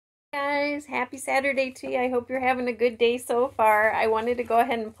Guys, happy Saturday to you. I hope you're having a good day so far. I wanted to go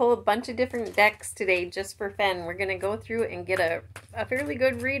ahead and pull a bunch of different decks today just for fun. We're going to go through and get a fairly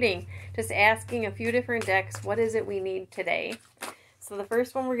good reading, just asking a few different decks, what is it we need today? So the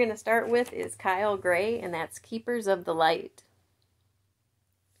first one we're going to start with is Kyle Gray, and that's Keepers of the Light.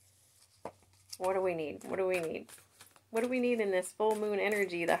 What do we need? What do we need? What do we need in this full moon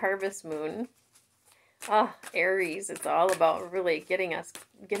energy, the harvest moon? Ah, Aries, it's all about really getting us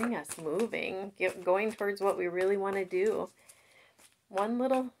moving, going towards what we really want to do. One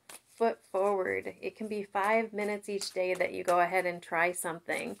little foot forward. It can be 5 minutes each day that you go ahead and try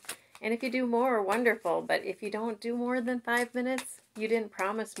something. And if you do more, wonderful. But if you don't do more than 5 minutes, you didn't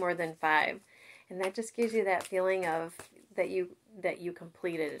promise more than 5. And that just gives you that feeling of that you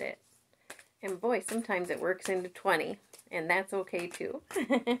completed it. And boy, sometimes it works into 20, and that's okay too.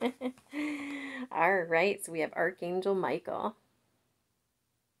 All right, so we have Archangel Michael.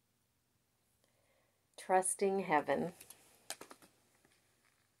 Trusting Heaven.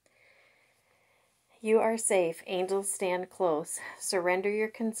 You are safe. Angels stand close. Surrender your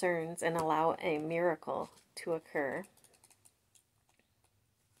concerns and allow a miracle to occur.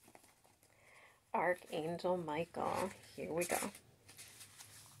 Archangel Michael. Here we go.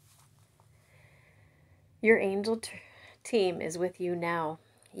 Your angel team is with you now.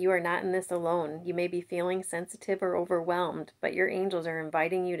 You are not in this alone. You may be feeling sensitive or overwhelmed, but your angels are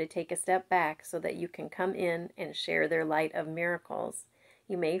inviting you to take a step back so that you can come in and share their light of miracles.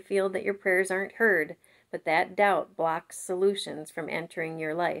 You may feel that your prayers aren't heard, but that doubt blocks solutions from entering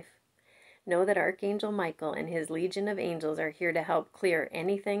your life. Know that Archangel Michael and his legion of angels are here to help clear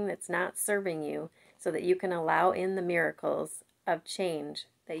anything that's not serving you so that you can allow in the miracles of change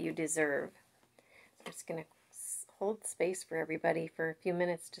that you deserve. I'm just going to hold space for everybody for a few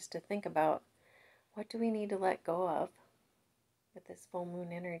minutes just to think about what do we need to let go of with this full moon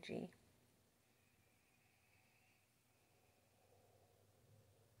energy.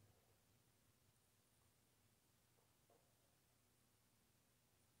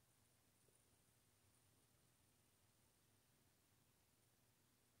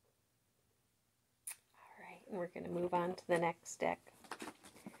 All right, and we're going to move on to the next deck.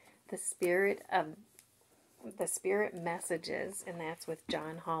 The Spirit Messages, and that's with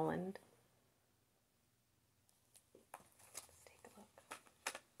John Holland. Let's take a look.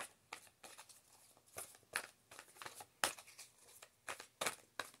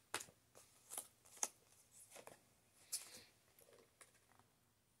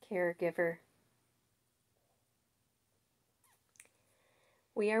 Caregiver.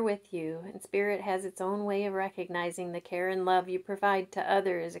 We are with you, and Spirit has its own way of recognizing the care and love you provide to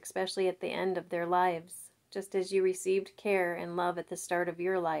others, especially at the end of their lives, just as you received care and love at the start of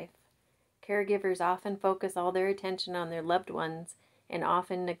your life. Caregivers often focus all their attention on their loved ones and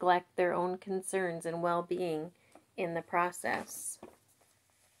often neglect their own concerns and well-being in the process.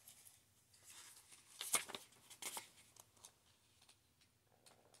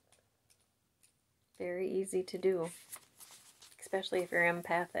 Very easy to do, especially if you're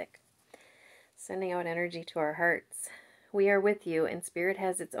empathic. Sending out energy to our hearts. We are with you, and Spirit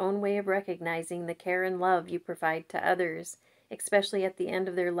has its own way of recognizing the care and love you provide to others, especially at the end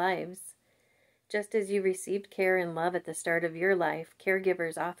of their lives. Just as you received care and love at the start of your life,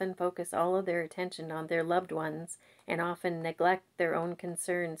 caregivers often focus all of their attention on their loved ones and often neglect their own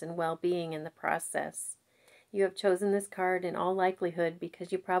concerns and well-being in the process. You have chosen this card in all likelihood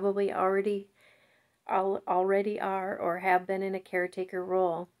because you probably already are or have been in a caretaker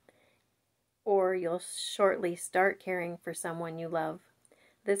role, or you'll shortly start caring for someone you love.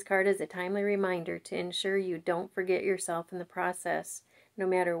 This card is a timely reminder to ensure you don't forget yourself in the process, no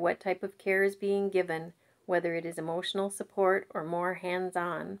matter what type of care is being given, whether it is emotional support or more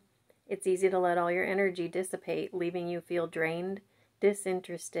hands-on. It's easy to let all your energy dissipate, leaving you feel drained,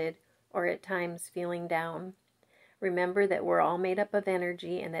 disinterested, or at times feeling down. Remember that we're all made up of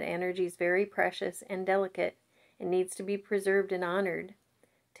energy, and that energy is very precious and delicate and needs to be preserved and honored.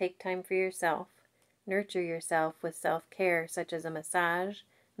 Take time for yourself. Nurture yourself with self-care, such as a massage,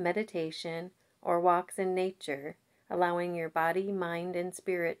 meditation, or walks in nature, allowing your body, mind, and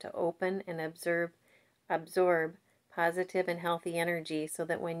spirit to open and absorb positive and healthy energy so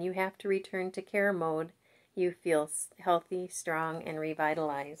that when you have to return to care mode, you feel healthy, strong, and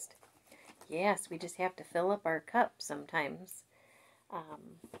revitalized. Yes, we just have to fill up our cup sometimes.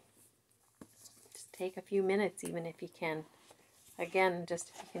 Just take a few minutes, even if you can. Again, just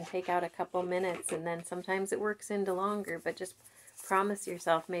if you can take out a couple minutes, and then sometimes it works into longer, but just promise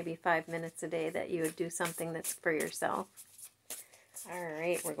yourself maybe 5 minutes a day that you would do something that's for yourself. All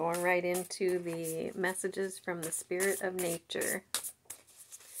right, we're going right into the messages from the Spirit of Nature.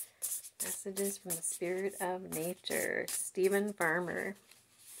 Messages from the Spirit of Nature. Stephen Farmer.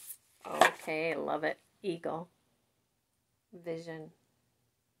 Okay, love it. Eagle. Vision.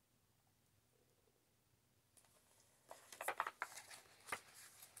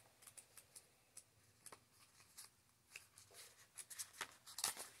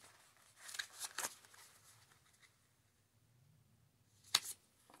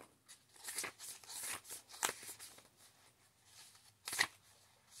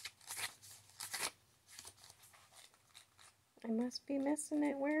 I must be missing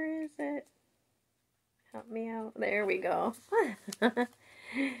it. Where is it? Help me out. There we go.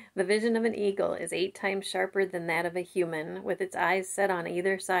 The vision of an eagle is 8 times sharper than that of a human, with its eyes set on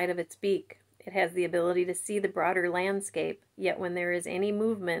either side of its beak. It has the ability to see the broader landscape, yet when there is any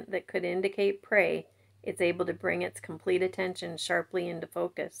movement that could indicate prey, it's able to bring its complete attention sharply into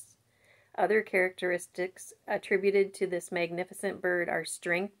focus. Other characteristics attributed to this magnificent bird are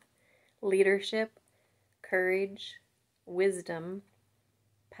strength, leadership, courage, wisdom,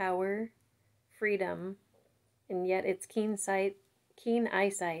 power, freedom, and yet its keen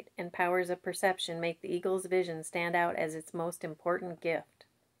eyesight and powers of perception make the eagle's vision stand out as its most important gift.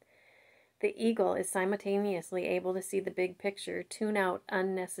 The eagle is simultaneously able to see the big picture, tune out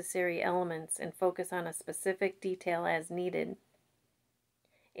unnecessary elements, and focus on a specific detail as needed.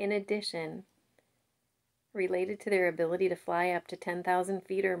 In addition, related to their ability to fly up to 10,000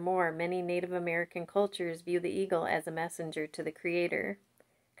 feet or more, many Native American cultures view the eagle as a messenger to the Creator.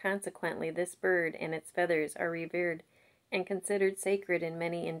 Consequently, this bird and its feathers are revered and considered sacred in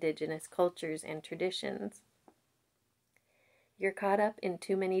many indigenous cultures and traditions. You're caught up in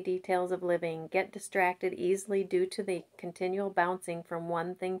too many details of living, get distracted easily due to the continual bouncing from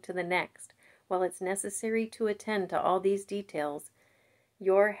one thing to the next. While it's necessary to attend to all these details,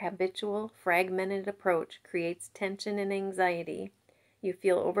 your habitual, fragmented approach creates tension and anxiety. You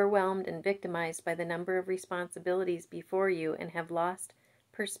feel overwhelmed and victimized by the number of responsibilities before you and have lost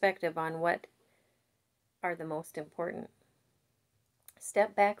perspective on what are the most important.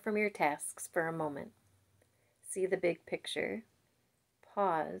 Step back from your tasks for a moment. See the big picture.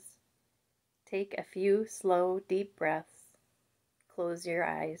 Pause. Take a few slow, deep breaths. Close your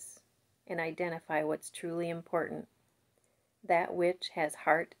eyes and identify what's truly important, that which has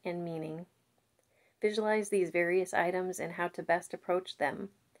heart and meaning. Visualize these various items and how to best approach them.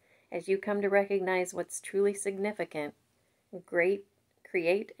 As you come to recognize what's truly significant, create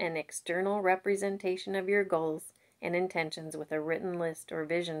an external representation of your goals and intentions with a written list or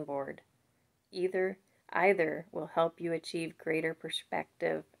vision board. Either will help you achieve greater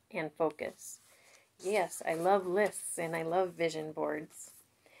perspective and focus. Yes, I love lists and I love vision boards.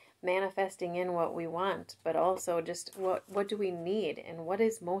 Manifesting in what we want, but also just what do we need and what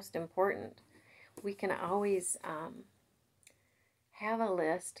is most important. We can always have a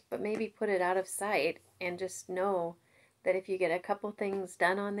list, but maybe put it out of sight and just know that if you get a couple things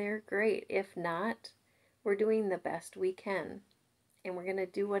done on there, great. If not, we're doing the best we can. And we're going to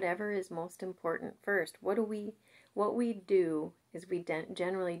do whatever is most important first. What we do is we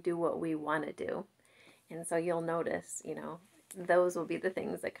generally do what we want to do. And so you'll notice, those will be the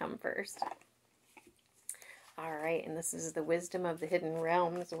things that come first. All right, and this is the Wisdom of the Hidden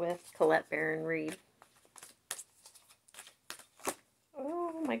Realms with Colette Baron Reed.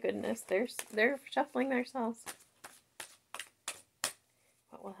 Oh my goodness, they're shuffling themselves.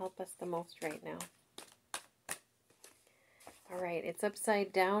 What will help us the most right now? All right, it's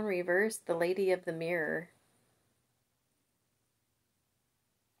upside down, reversed, the Lady of the Mirror.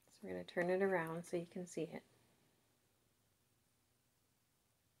 So we're going to turn it around so you can see it.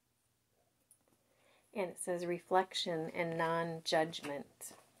 And it says reflection and non-judgment.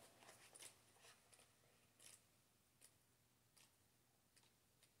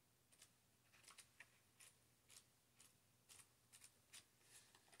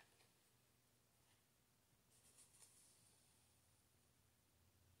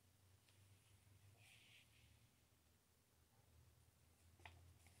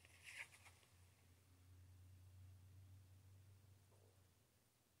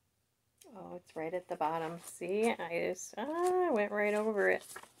 Oh, it's right at the bottom. See, I went right over it.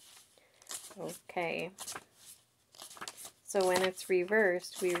 Okay. So when it's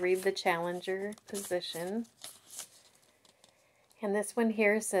reversed, we read the challenger position. And this one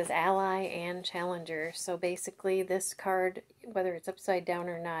here says ally and challenger. So basically this card, whether it's upside down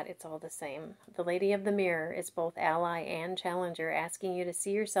or not, it's all the same. The Lady of the Mirror is both ally and challenger, asking you to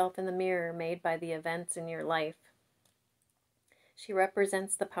see yourself in the mirror made by the events in your life. She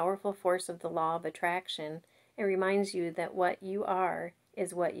represents the powerful force of the law of attraction and reminds you that what you are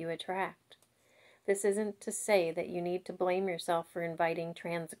is what you attract. This isn't to say that you need to blame yourself for inviting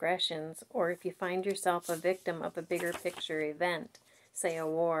transgressions, or if you find yourself a victim of a bigger picture event, say a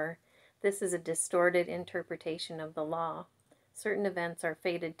war. This is a distorted interpretation of the law. Certain events are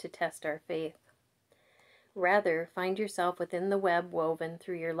fated to test our faith. Rather, find yourself within the web woven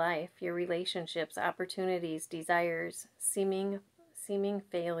through your life, your relationships, opportunities, desires, seeming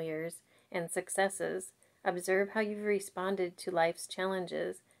failures, and successes. Observe how you've responded to life's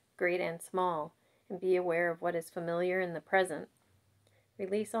challenges, great and small, and be aware of what is familiar in the present.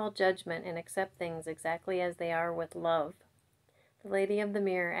 Release all judgment and accept things exactly as they are with love. The Lady of the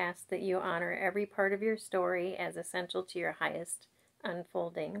Mirror asks that you honor every part of your story as essential to your highest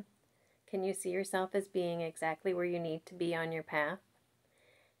unfolding. Can you see yourself as being exactly where you need to be on your path?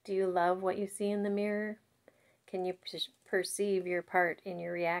 Do you love what you see in the mirror? Can you perceive your part in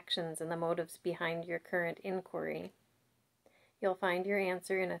your reactions and the motives behind your current inquiry? You'll find your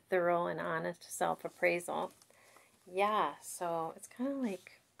answer in a thorough and honest self-appraisal. Yeah, so it's kind of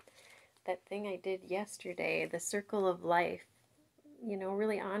like that thing I did yesterday, the circle of life. You know,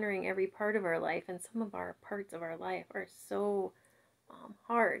 really honoring every part of our life, and some of our parts of our life are so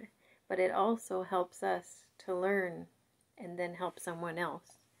hard, but it also helps us to learn and then help someone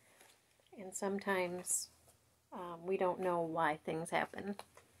else. And sometimes we don't know why things happen,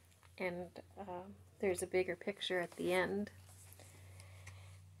 and there's a bigger picture at the end.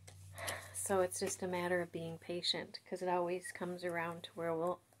 So it's just a matter of being patient, because it always comes around to where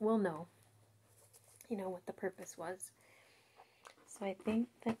we'll know, you know, what the purpose was. So I think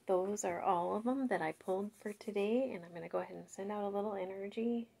that those are all of them that I pulled for today, and I'm going to go ahead and send out a little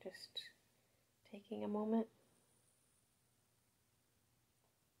energy, just taking a moment.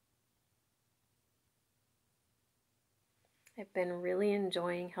 I've been really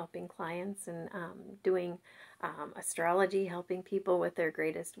enjoying helping clients and doing astrology, helping people with their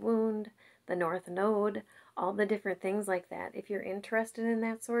greatest wound, the North Node, all the different things like that. If you're interested in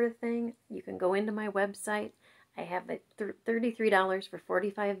that sort of thing, you can go into my website. I have it $33 for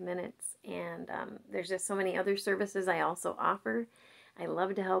 45 minutes, and there's just so many other services I also offer. I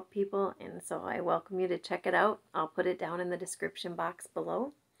love to help people, and so I welcome you to check it out. I'll put it down in the description box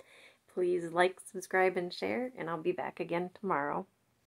below. Please like, subscribe, and share, and I'll be back again tomorrow.